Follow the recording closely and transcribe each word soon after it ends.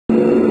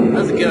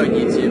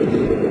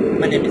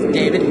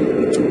David. I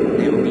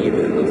will be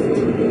your host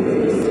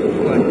this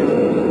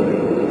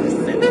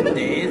wonderful 7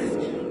 days.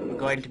 We're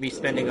going to be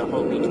spending a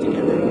whole week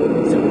together.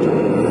 So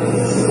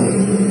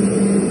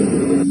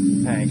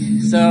alright,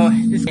 so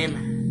this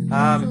game,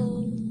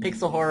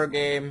 pixel horror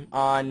game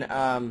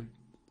on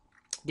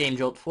Game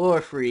Jolt for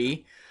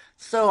free.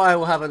 So I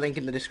will have a link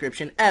in the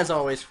description, as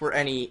always, for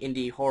any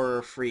indie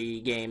horror free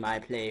game I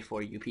play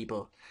for you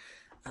people.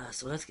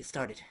 So let's get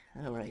started.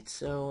 Alright,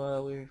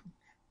 so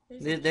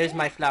there's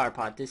my flower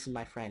pot. This is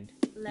my friend.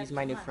 He's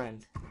my new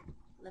friend.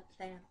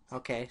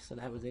 Okay, so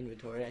that was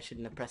inventory. I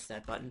shouldn't have pressed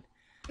that button.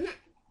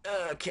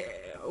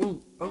 Okay.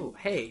 Oh,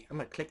 hey, I'm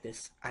gonna click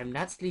this. I'm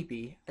not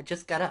sleepy. I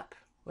just got up.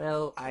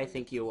 Well, I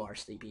think you are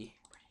sleepy.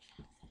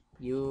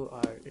 You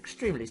are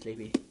extremely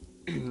sleepy.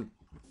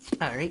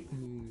 Alright,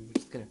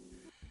 just gonna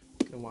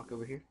walk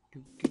over here.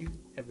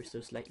 Ever so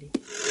slightly.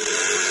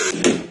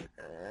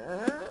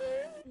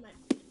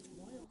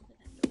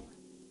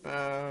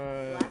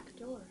 Black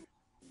door.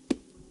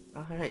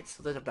 Alright,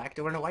 so there's a black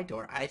door and a white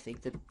door. I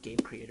think the game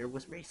creator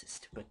was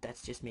racist, but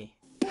that's just me.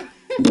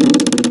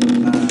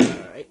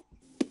 Alright.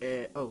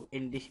 Oh,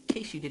 in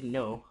case you didn't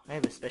know, I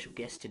have a special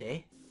guest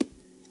today.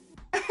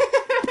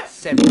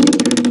 7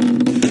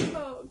 years.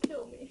 Oh,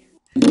 kill me.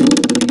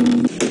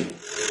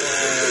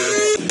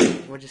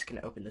 We're just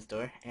gonna open this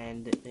door,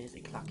 and there's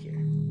a clock here.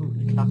 Ooh,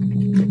 the clock. I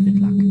can click the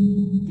clock.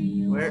 Do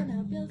you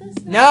wanna build a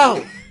snowman?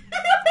 No!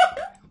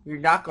 You're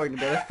not going to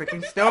build a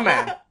freaking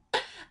snowman.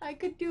 I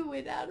could do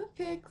without a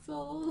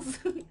pixels.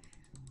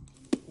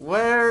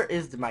 Where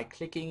is my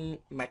clicking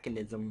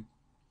mechanism?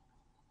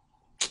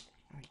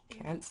 I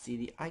can't see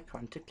the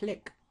icon to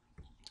click.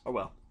 Oh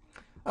well.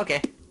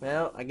 Okay,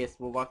 well, I guess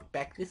we'll walk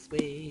back this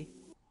way.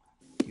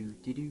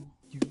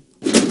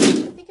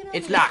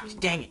 It's locked,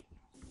 dang it.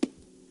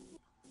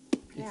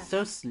 Yeah. It's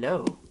so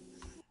slow.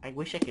 I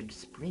wish I could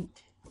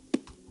sprint.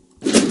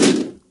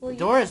 Well, The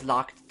door is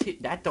locked too.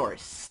 That door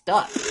is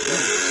stuck.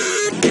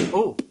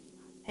 Oh,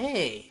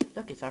 hey,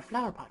 look, it's our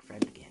flower pot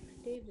friend again.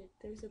 David,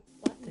 there's a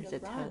button to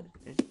run.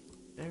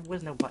 There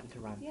was no button to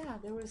run. Yeah,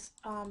 there was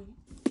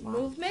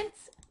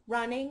movements,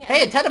 running.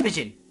 Hey, a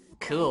television.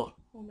 Cool.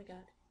 Oh my god.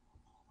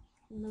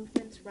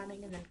 Movements,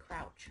 running, and then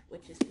crouch,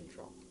 which is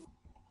control.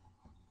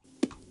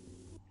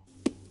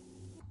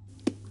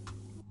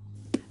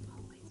 I'm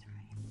always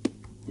right.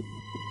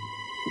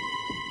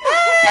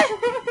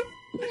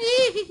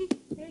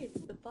 Hey,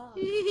 it's the boss.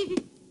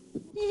 Dude,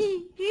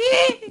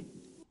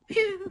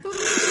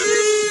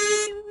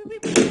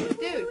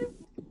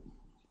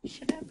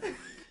 shut up.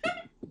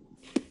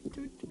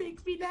 Don't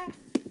make me laugh.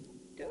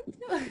 Don't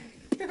tell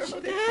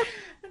Shut up.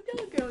 I'm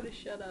telling girl to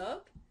shut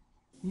up.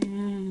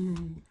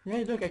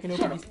 Hey, look, I can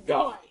open these.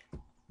 Die.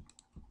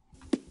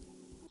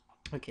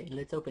 Okay,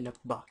 let's open up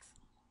the box.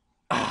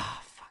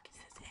 Ah, fuck, it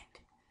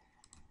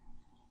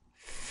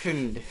says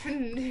end.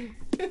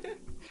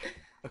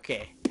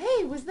 Okay.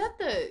 Hey, was that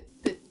the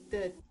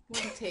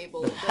one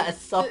table? The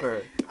last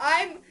supper.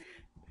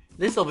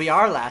 This'll be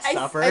our last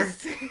supper.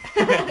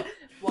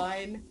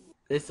 Wine.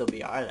 This'll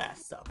be our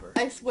last supper.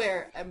 I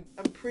swear, I'm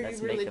pretty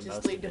Let's make the most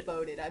religiously of it.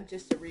 devoted. I'm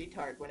just a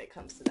retard when it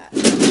comes to that.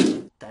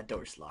 That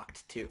door's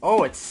locked too.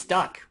 Oh, it's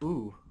stuck.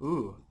 Ooh.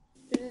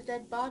 There's a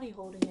dead body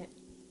holding it.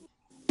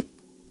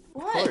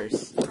 What? Of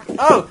course.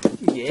 Oh,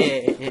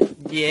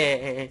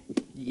 yeah.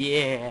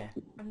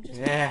 I'm just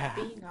Yeah.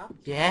 being up.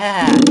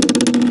 Yeah.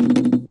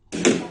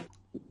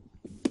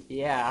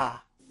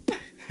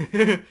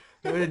 We're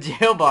in a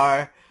jail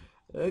bar.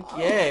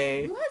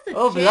 Okay. Who has a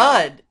Oh, jail?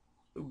 blood.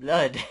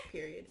 Blood.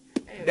 Period.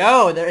 Anyway,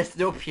 No, there is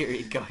no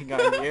period going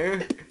on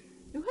here.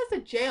 who has a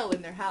jail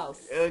in their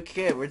house?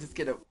 Okay, we're just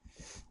gonna...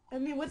 I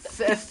mean, what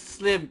the...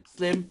 Slim.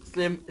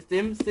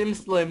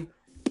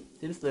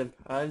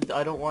 I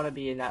don't want to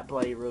be in that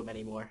bloody room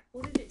anymore.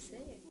 What did it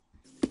say?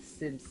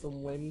 Slim.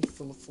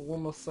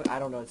 I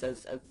don't know. It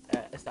says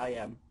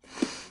S-I-M.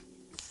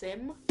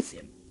 Sim?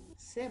 Sim.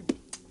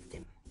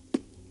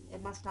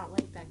 It must not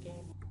like that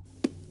game.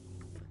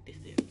 Fuck this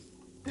Sims.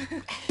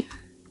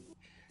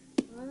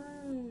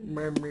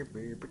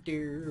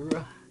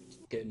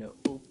 Just gonna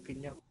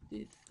open up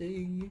this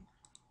thing.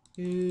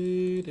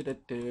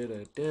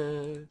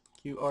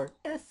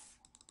 QRS.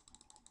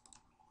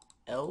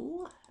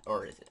 L?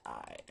 Or is it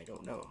I? I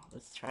don't know.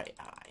 Let's try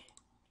I.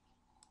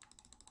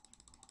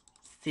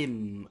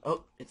 Sim.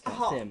 Oh, it's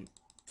not Sim.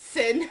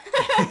 Sin.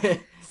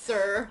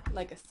 Sir.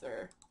 Like a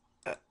sir.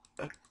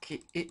 Okay.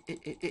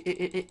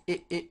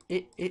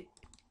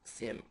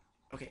 Sim.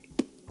 Okay.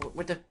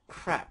 What the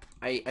crap?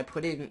 I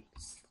put in...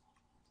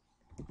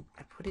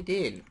 I put it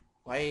in.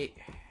 Why...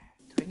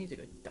 Do I need to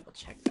go double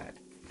check that?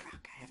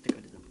 Fuck, I have to go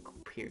to the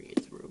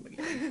periods room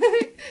again.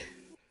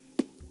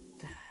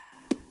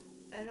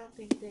 I don't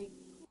think they...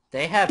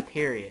 They have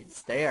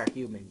periods. They are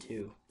human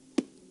too.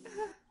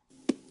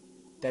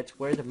 That's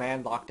where the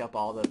man locked up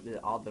all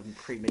the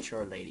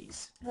premature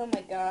ladies. Oh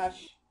my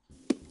gosh.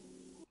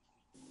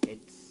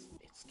 It's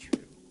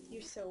true.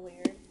 You're so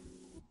weird.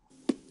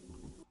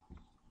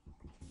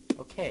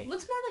 Okay.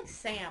 Looks more like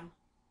Sam.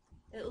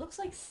 It looks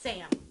like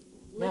Sam.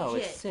 No,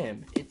 Legit. it's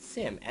Sim. It's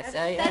Sim. That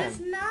S-I-M. is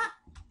not...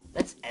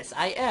 That's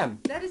S-I-M.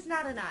 That is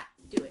not a knot.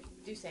 Do it.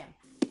 Do Sam.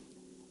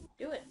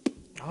 Do it.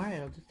 Alright,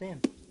 I'll do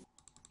Sam.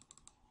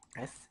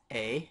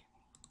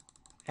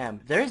 S-A-M.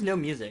 There is no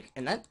music,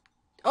 and that...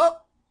 Oh!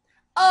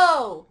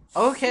 Oh!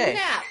 Okay.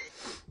 Snap!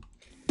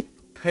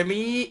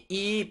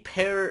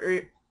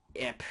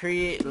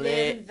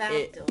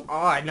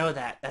 Oh, I know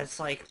that. That's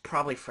like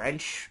probably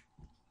French.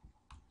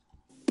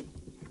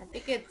 I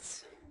think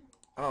it's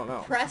I don't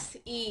know. press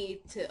E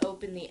to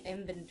open the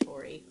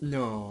inventory.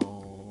 No.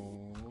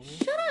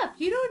 Shut up!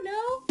 You don't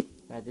know?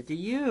 Neither do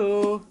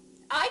you.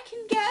 I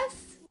can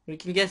guess. We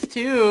can guess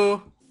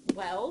too.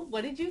 Well,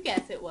 what did you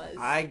guess it was?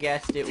 I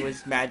guessed it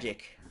was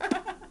magic.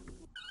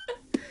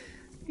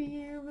 Do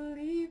you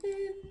believe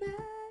in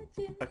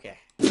magic? Okay.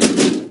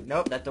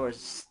 Nope, that door's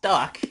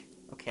stuck.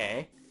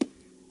 Okay.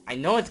 I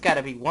know it's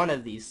gotta be one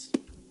of these.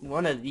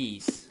 One of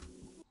these.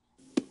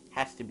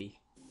 Has to be.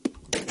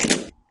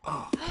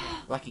 Oh,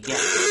 lucky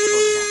guess.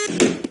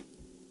 Okay.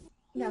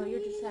 No, you're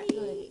just that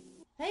good.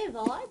 Hey,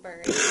 the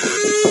library.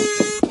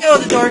 Oh,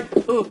 the door!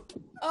 Ooh.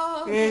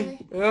 Oh, okay.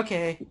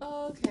 Okay.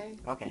 Oh, okay.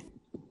 Okay.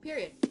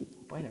 Period.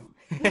 Bueno.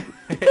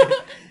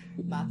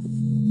 Mas.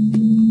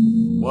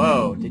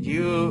 Whoa,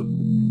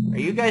 are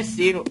you guys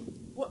seeing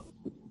What?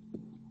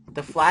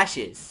 the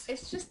flashes?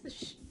 It's just the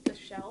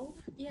shelf?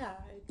 Yeah,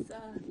 it's,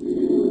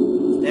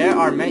 There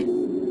are many... There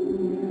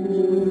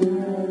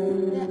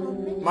are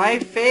many. My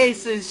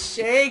face is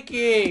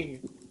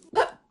shaking!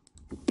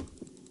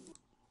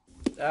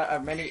 There are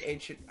many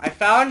ancient... I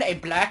found a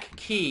black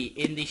key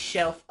in the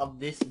shelf of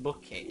this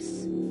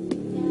bookcase.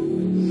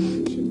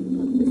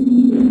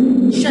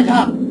 Shut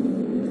up!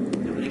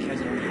 Nobody cares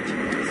about the ancient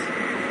ones.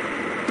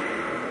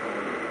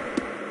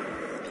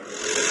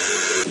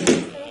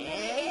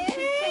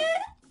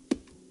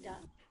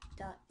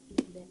 Dot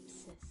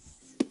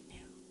ellipsis. No.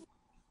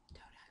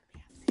 Don't hug me,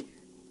 I'm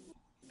scared.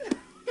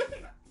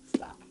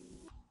 Stop.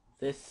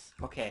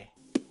 Okay.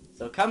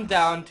 So come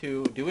down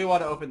to, do we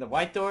want to open the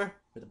white door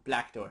or the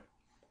black door?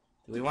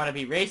 Do we want to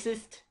be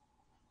racist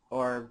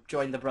or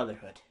join the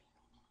Brotherhood?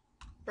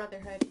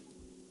 Brotherhood.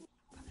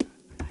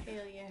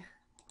 Hell yeah.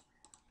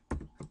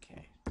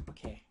 Okay.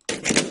 Okay.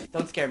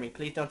 Don't scare me.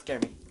 Please don't scare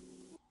me.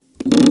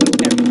 Don't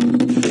scare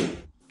me.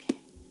 Okay.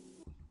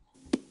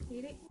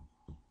 Eat it?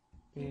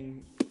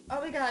 Mm.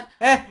 Oh my god.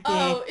 Oh,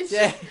 Oh, it's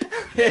just...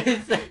 Dude,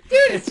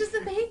 it's just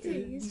a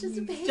painting. It's just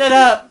a painting. Shut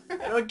up!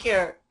 I don't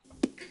care.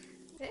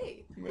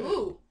 Hey.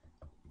 Ooh.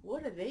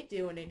 What are they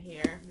doing in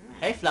here?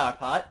 Hey, flower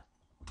pot.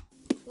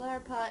 Flower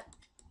pot.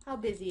 How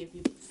busy have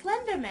you been?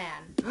 Slender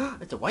Man.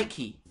 It's a white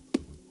key.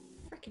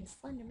 Freaking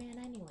Slender Man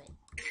anyway.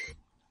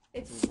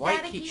 It's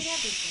White staticky key. and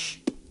Shh.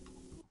 everything.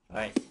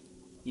 Alright.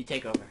 You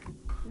take over.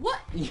 What?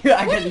 Yeah,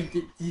 I got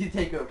you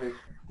take over.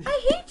 I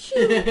hate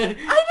you. I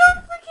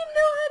don't freaking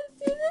know how to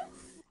do this.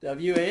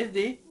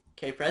 WASD.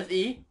 Okay, press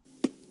E.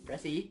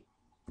 Press E.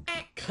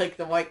 Click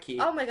the white key.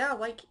 Oh my god,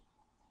 white key.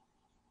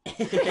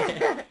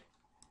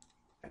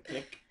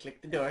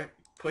 Click the door.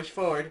 Push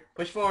forward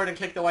and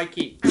click the white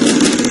key.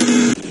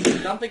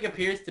 Something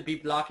appears to be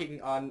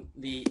blocking on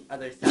the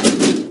other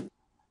side.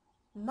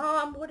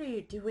 Mom, what are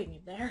you doing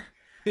in there?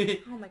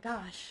 Oh my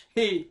gosh.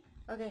 Hey.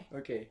 Okay.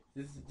 Okay,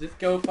 just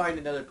go find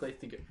another place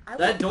to go. I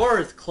That will. door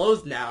is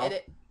closed now.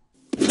 Hit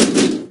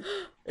it.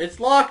 It's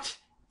locked.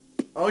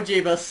 Oh,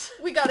 Jeebus.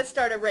 We gotta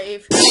start a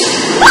rave.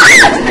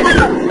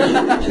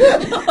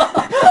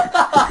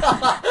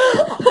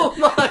 Oh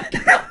my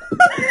god.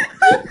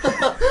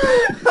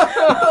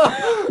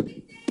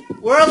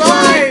 We're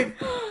alive!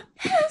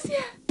 Yes,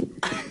 yeah.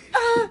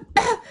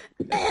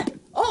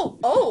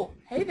 Oh,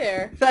 hey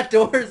there. That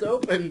door is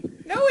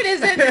open. No, it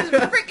isn't. It's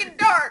freaking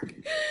dark.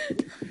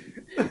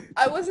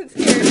 I wasn't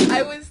scared.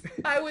 I was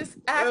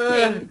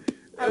acting.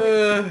 I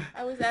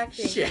was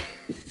acting. Shit.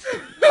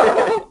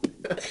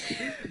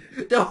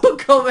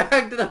 Don't go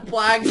back to the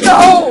black.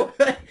 No!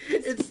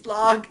 It's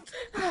locked.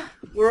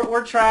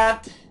 We're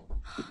trapped.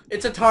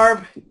 It's a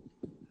tarp.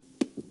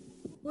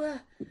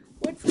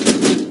 What's...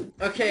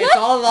 Okay, What? it's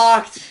all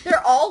locked.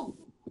 They're all...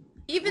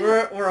 Even...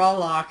 We're all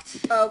locked.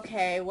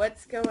 Okay,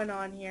 what's going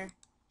on here?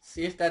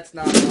 See if that's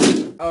not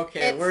locked.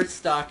 Okay, we're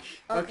stuck.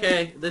 Okay.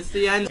 Okay, this is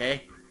the end.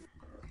 Okay.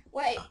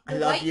 Wait. I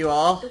love you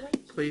all. the white key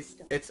Please,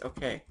 still- it's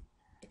okay.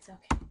 It's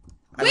okay.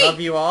 I Wait! love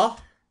you all.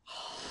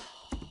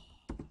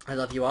 I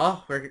love you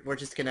all. We're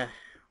just gonna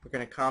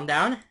calm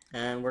down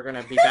and we're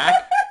gonna be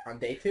back on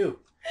day 2.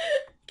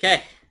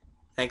 Okay.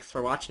 Thanks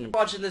for watching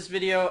this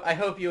video. I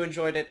hope you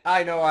enjoyed it.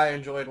 I know I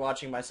enjoyed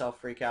watching myself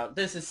freak out.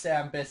 This is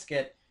Sam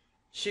Biscuit.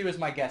 She was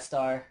my guest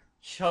star.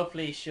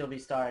 Hopefully she'll be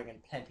starring in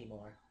plenty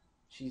more.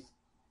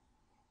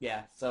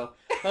 Yeah, so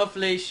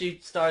hopefully she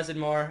stars in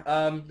more.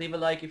 Leave a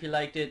like if you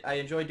liked it. I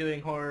enjoy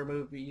doing horror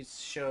movies,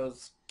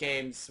 shows,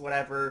 games,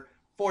 whatever,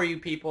 for you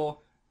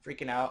people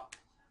freaking out.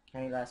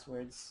 Any last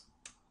words?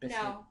 Biscuit?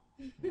 No.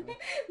 No.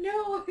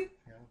 No.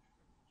 No.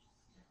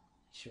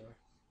 Sure.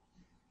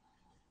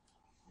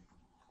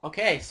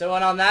 Okay, so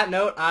on that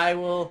note, I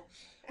will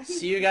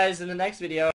see you guys in the next video.